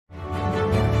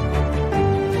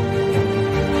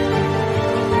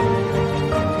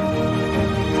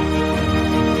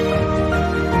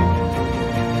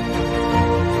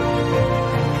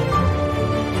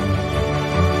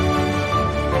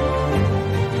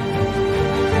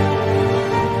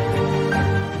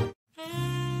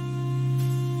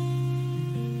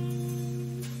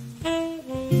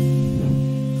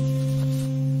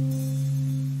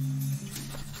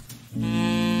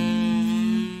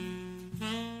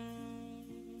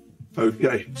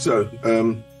Okay, so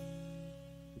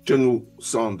General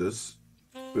Sanders,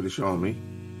 British Army,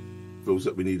 feels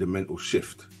that we need a mental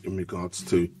shift in regards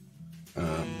to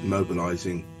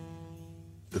mobilising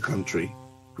the country,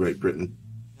 Great Britain,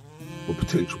 for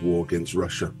potential war against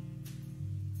Russia.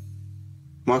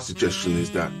 My suggestion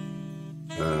is that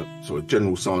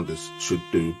General Sanders should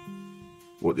do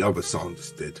what the other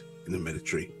Sanders did in the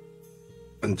military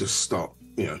and just start,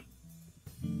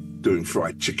 doing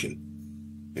fried chicken.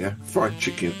 Yeah, fried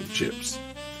chicken and chips.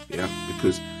 Yeah,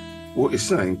 because what he's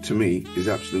saying to me is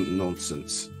absolute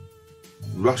nonsense.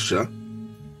 Russia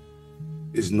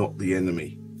is not the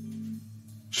enemy.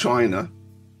 China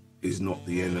is not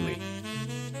the enemy.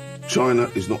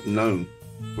 China is not known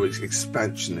for its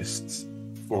expansionist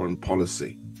foreign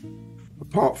policy.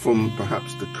 Apart from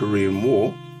perhaps the Korean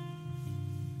War,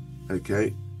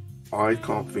 okay, I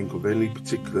can't think of any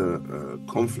particular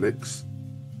conflicts.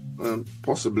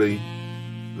 Possibly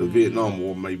the Vietnam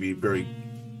War, maybe very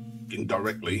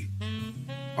indirectly.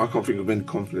 I can't think of any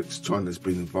conflicts China's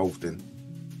been involved in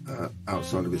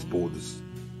outside of its borders,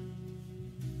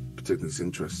 particularly its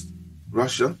interests.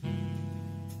 Russia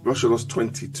lost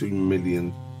 22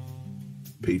 million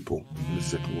people in the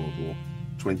Second World War.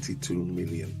 22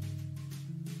 million.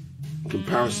 In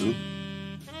comparison,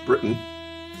 Britain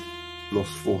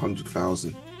lost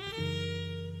 400,000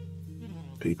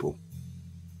 people.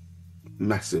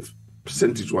 Massive.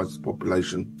 Percentage-wise, the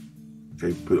population,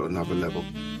 okay, put it on another level.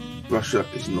 Russia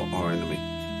is not our enemy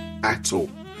at all.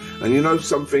 And you know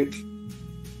something?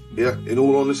 Yeah, in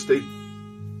all honesty,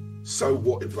 so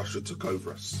what if Russia took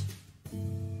over us?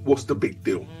 What's the big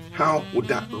deal? How would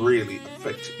that really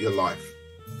affect your life?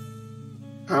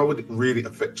 How would it really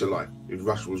affect your life if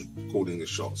Russia was calling the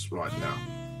shots right now?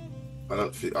 I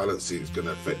don't see it's going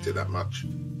to affect it that much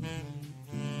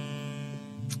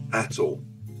at all.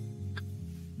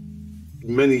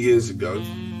 Many years ago,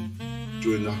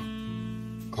 during the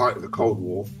height of the Cold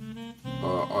War,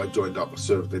 I joined up. I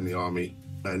served in the army,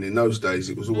 and in those days,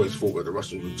 it was always thought that the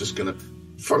Russians were just going to,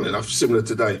 funnily enough, similar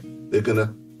today, they're going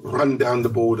to run down the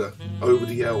border over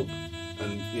the Elbe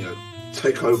and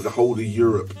take over the whole of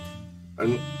Europe.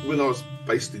 And when I was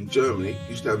based in Germany,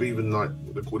 used to have even like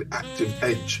what they call it active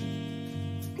edge,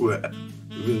 where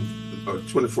within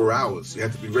 24 hours you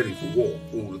had to be ready for war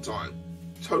all the time,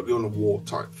 totally on a war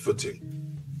type footing.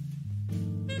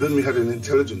 Then we had an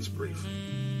intelligence brief.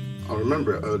 I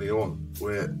remember it early on,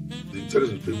 where the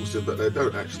intelligence people said that they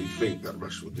don't actually think that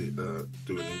Russia would do an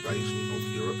invasion of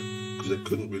Europe because they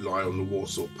couldn't rely on the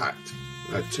Warsaw Pact.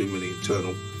 They had too many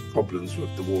internal problems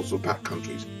with the Warsaw Pact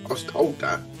countries. I was told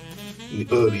that in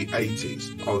the early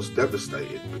 80s. I was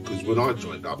devastated because when I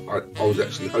joined up, I was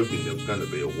actually hoping there was going to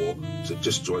be a war. So I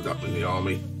just joined up in the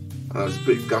army, and I was a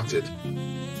bit gutted.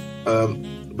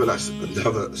 But that's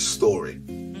another story,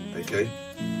 okay?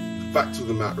 The fact of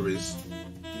the matter is,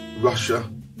 Russia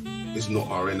is not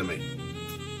our enemy.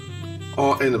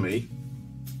 Our enemy,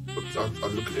 I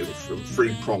look at it from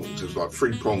three prongs. There's like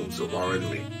three prongs of our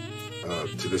enemy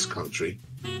to this country.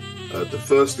 The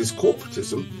first is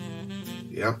corporatism,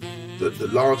 yeah? The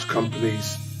large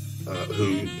companies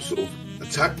who sort of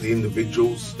attack the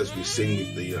individuals, as we've seen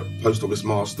with the post office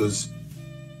masters.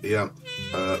 Yeah,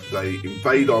 they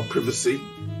invade our privacy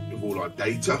with all our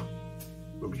data,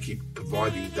 when we keep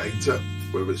providing data,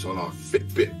 whether it's on our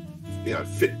Fitbit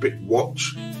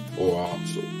watch or our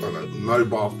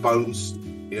mobile phones,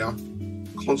 yeah,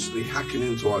 constantly hacking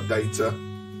into our data,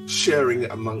 sharing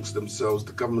it amongst themselves.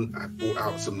 The government have brought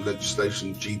out some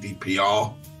legislation,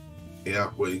 GDPR, yeah,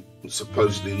 where you're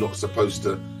supposedly not supposed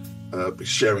to be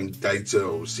sharing data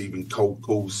or receiving cold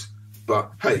calls.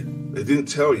 But hey, they didn't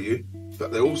tell you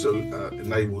that they also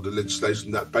enabled the legislation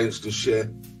that banks can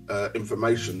share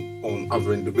information on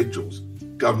other individuals.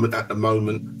 Government at the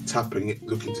moment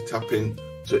looking to tap in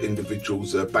to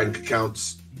individuals' bank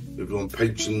accounts, if you're on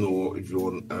pension or if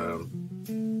you're on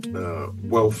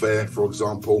welfare, for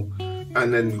example.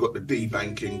 And then you've got the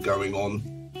debanking going on.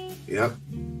 Yeah,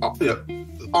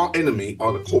 our enemy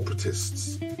are the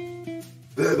corporatists.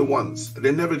 They're the ones, and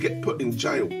they never get put in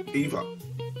jail either.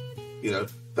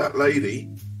 That lady,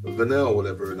 Vanel,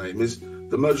 whatever her name is,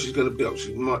 the most she's going to be up,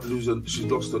 she might lose she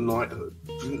lost her knighthood.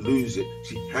 She didn't lose it,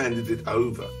 she handed it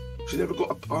over. She never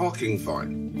got a parking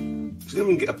fine. She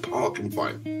didn't even get a parking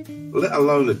fine, let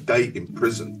alone a day in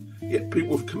prison. Yet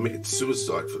people have committed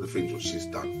suicide for the things that she's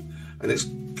done. And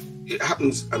it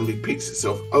happens and repeats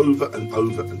itself over and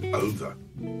over and over.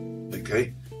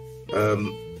 Okay?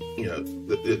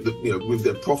 With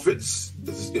their profits,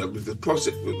 with the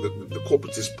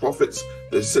corporatist profits,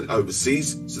 they're sent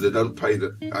overseas, so they don't pay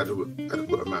the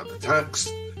adequate amount of tax.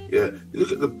 Yeah, you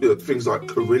look at the things like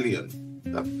Carillion.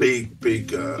 that big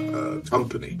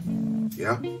company.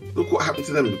 Yeah, look what happened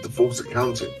to them with the false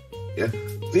accounting. Yeah,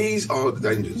 these are the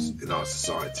dangers in our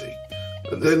society.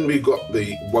 And then we've got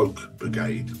the woke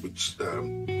brigade, which I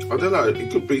don't know,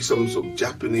 it could be some sort of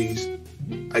Japanese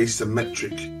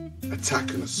asymmetric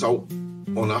attack and assault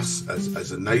on us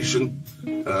as a nation,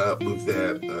 with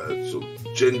their sort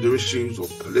of gender issues or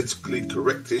politically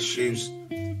correct issues,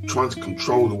 trying to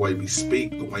control the way we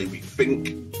speak, the way we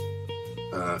think,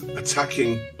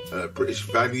 attacking British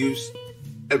values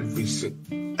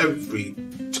every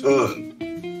turn.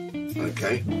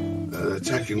 Okay,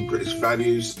 attacking British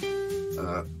values,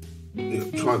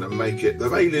 trying to make it.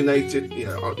 They've alienated,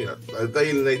 they've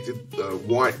alienated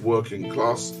white working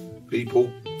class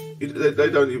people. They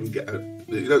don't even get.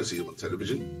 You don't see them on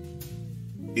television.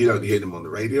 You don't hear them on the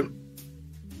radio.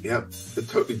 Yeah, they're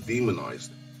totally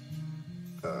demonized,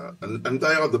 and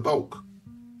they are the bulk.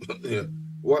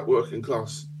 White working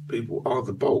class people are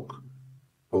the bulk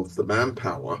of the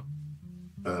manpower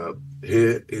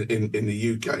here in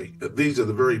the UK. These are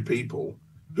the very people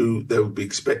who they would be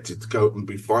expected to go and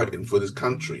be fighting for this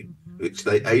country, which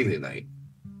they alienate.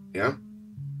 Yeah,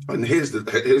 and here's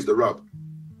the rub.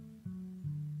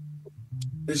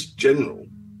 This general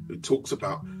who talks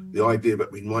about the idea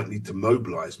that we might need to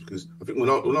mobilise, because I think when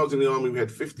I was in the army, we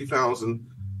had 50,000.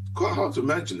 Quite hard to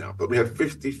imagine now, but we had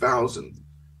 50,000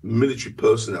 military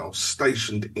personnel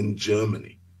stationed in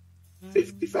Germany.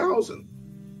 50,000.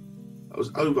 That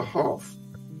was over half,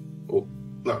 or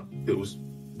no, it was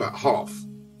about half,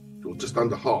 or just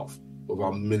under half of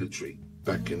our military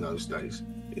back in those days,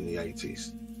 in the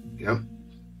 80s. Yeah,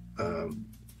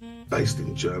 based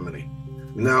in Germany.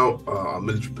 Now our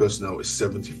military personnel is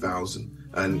 70,000,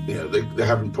 and they're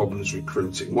having problems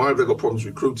recruiting. Why have they got problems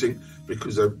recruiting?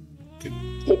 Because they're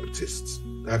corporatists.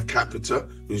 They have Capita,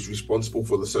 who's responsible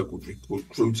for the so-called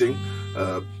recruiting.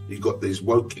 You've got these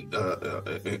woke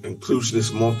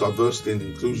inclusionist mob, diversity and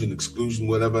inclusion, exclusion,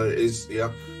 whatever it is,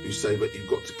 who say that you've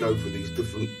got to go for these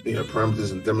different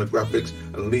parameters and demographics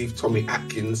and leave Tommy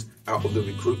Atkins out of the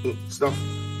recruitment stuff.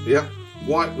 Yeah,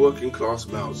 white working class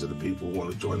males are the people who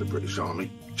want to join the British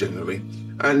Army generally,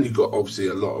 and you've got obviously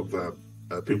a lot of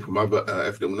people from other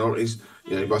ethnic minorities.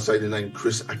 If I say the name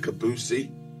Chris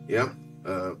Akabusi,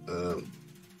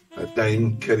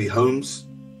 Dame Kelly Holmes,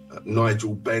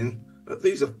 Nigel Benn.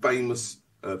 These are famous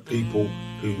people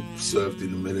who served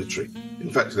in the military. In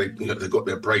fact, they got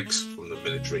their breaks from the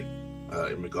military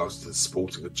in regards to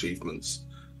sporting achievements.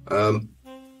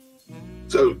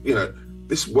 So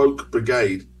this woke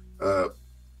brigade,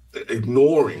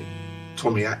 ignoring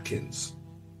Tommy Atkins,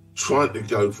 trying to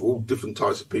go for all different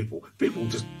types of people. People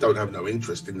just don't have no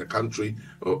interest in the country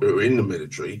or in the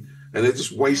military, and they're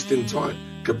just wasting time.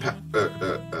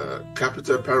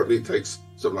 Capita, apparently it takes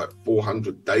something like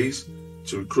 400 days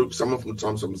to recruit someone from the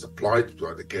time someone's applied to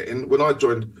try to get in. When I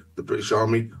joined the British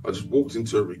Army, I just walked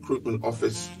into a recruitment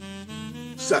office,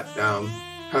 sat down,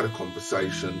 had a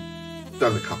conversation,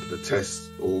 done a couple of tests,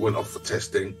 or went off for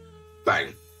testing,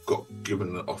 bang, got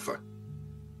given an offer.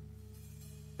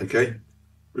 Okay?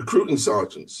 Recruiting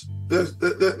sergeants,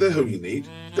 they're who you need.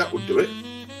 That would do it.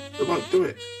 They won't do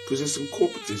it because there's some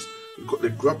corporatists who've got their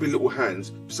grubby little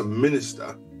hands, some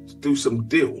minister, to do some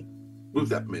deal with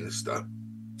that minister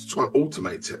to try and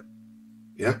automate it.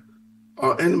 Yeah,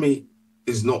 our enemy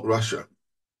is not Russia.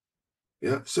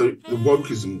 Yeah, so the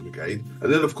wokeism brigade,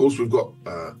 and then of course we've got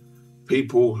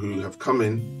people who have come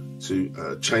in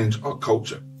to change our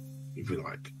culture, if you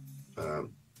like,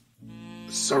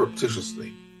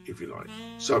 surreptitiously, if you like,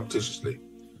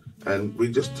 and we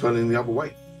just turn in the other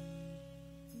way.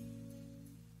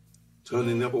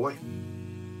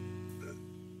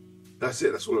 That's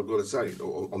it. That's all I've got to say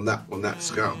on that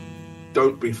scale.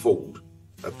 Don't be fooled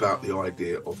about the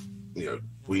idea of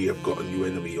we have got a new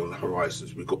enemy on the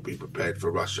horizons. We've got to be prepared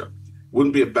for Russia.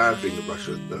 Wouldn't be a bad thing if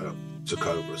Russia took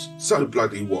over us. So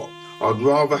bloody what? I'd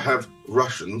rather have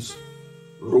Russians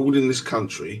ruled in this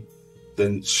country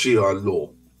than Sharia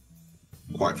law.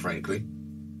 Quite frankly,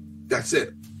 that's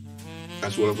it.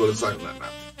 That's what I've got to say on that,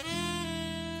 man.